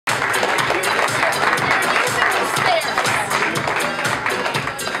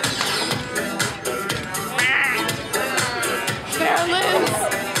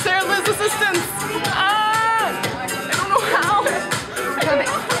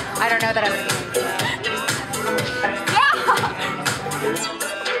don't know that I would have.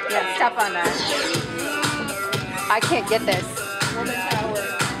 Yeah, step on that. I can't get this.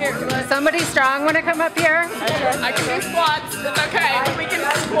 Here, somebody strong want to come up here? I can do squats. It's okay. We can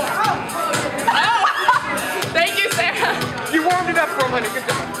squat. Oh! Thank you, Sarah. You warmed it up for a minute. Good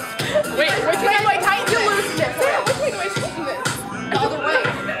job. Wait, which way do I tighten this? Sarah, which way do I tighten this? The other way.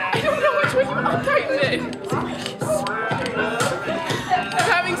 I don't know which way to tighten it. I'm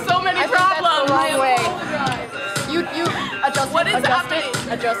having so many problems. That's the wrong way. You adjust What it. is happening?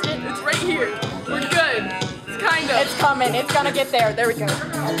 Adjust it. It's right here. We're good. It's kind of. It's coming. It's gonna get there. There we go.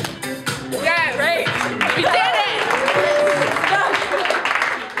 Yeah, right. We did it!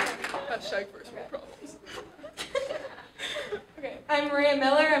 Hashtag first world problems. Okay, I'm Maria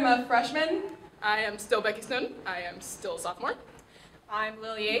Miller. I'm a freshman. I am still Becky Snowden. I am still a sophomore. I'm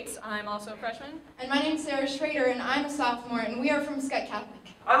Lily Yates. I'm also a freshman. And my name's Sarah Schrader, and I'm a sophomore, and we are from Skutt Catholic.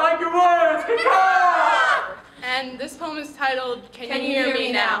 I like your words. And this poem is titled, Can You Hear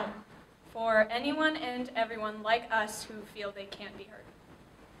Me Now? For anyone and everyone like us who feel they can't be heard.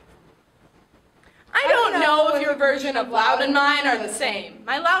 I don't know if your version of loud and mine are the same.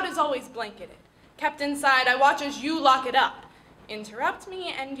 My loud is always blanketed. Kept inside, I watch as you lock it up. Interrupt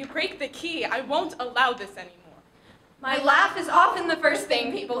me and you break the key. I won't allow this anymore. My laugh is often the first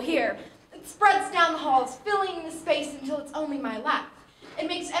thing people hear. It spreads down the halls, filling the space until it's only my laugh. It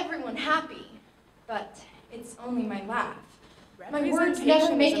makes everyone happy, but it's only my laugh. My words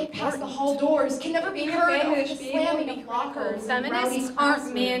never make it past the hall doors, can never be heard over the slamming of lockers. Feminists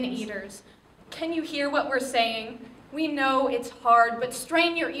aren't man-eaters. Can you hear what we're saying? We know it's hard, but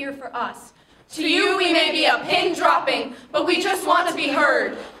strain your ear for us. To you we may be a pin dropping, but we just want to be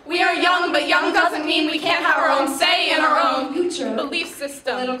heard. We are young, but young doesn't mean we can't have our own say in our own future, belief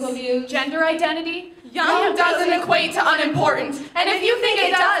systems. Political views, gender identity. Young doesn't equate to unimportant, and if you think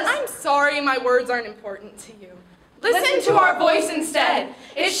it does, I'm sorry my words aren't important to you. Listen to our voice instead.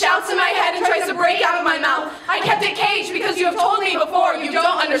 It shouts in my head and tries to break out of my mouth. I kept it caged because you have told me before you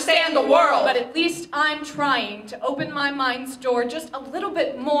don't understand the world. But at least I'm trying to open my mind's door just a little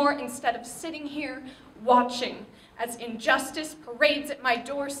bit more instead of sitting here watching as injustice parades at my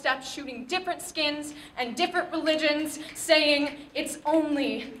doorstep, shooting different skins and different religions, saying it's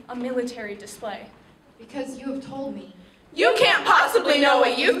only a military display. Because you have told me. You can't possibly know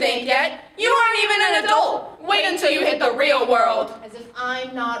what you think yet. You aren't even an adult. Wait until you hit the real world. As if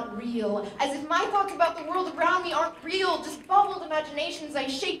I'm not real. As if my thoughts about the world around me aren't real. Just bubbled imaginations I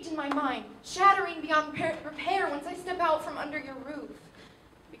shaped in my mind. Shattering beyond repair once I step out from under your roof.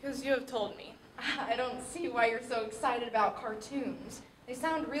 Because you have told me. I don't see why you're so excited about cartoons. They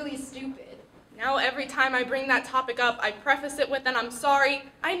sound really stupid. Now every time I bring that topic up, I preface it with an I'm sorry.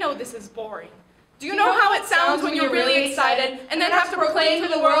 I know this is boring. Do you know how it sounds when you're really excited and then have to proclaim to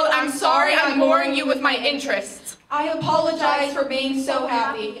the world, I'm sorry I'm boring you with my interests? I apologize for being so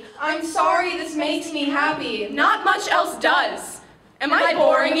happy. I'm sorry this makes me happy. Not much else does. Am I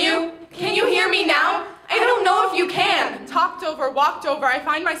boring you? Can you hear me now? I don't know if you can. Talked over, walked over, I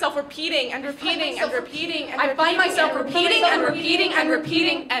find myself repeating and repeating and repeating and I find myself repeating and repeating and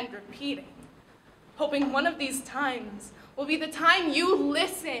repeating and repeating. Hoping one of these times will be the time you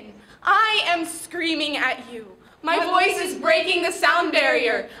listen. I am screaming at you. My voice is breaking the sound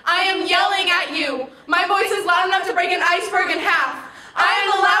barrier. I am yelling at you. My voice is loud enough to break an iceberg in half. I am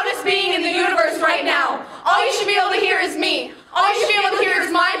the loudest being in the universe right now. All you should be able to hear is me. All you should be able to hear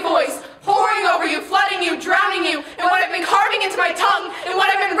is my voice, pouring over you, flooding you, drowning you, and what I've been carving into my tongue, and what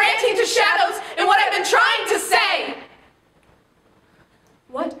I've been ranting to shadows, and what I've been trying to say.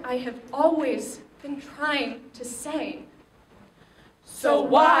 What I have always been trying to say. So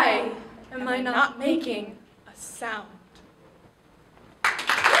why am I not making a sound?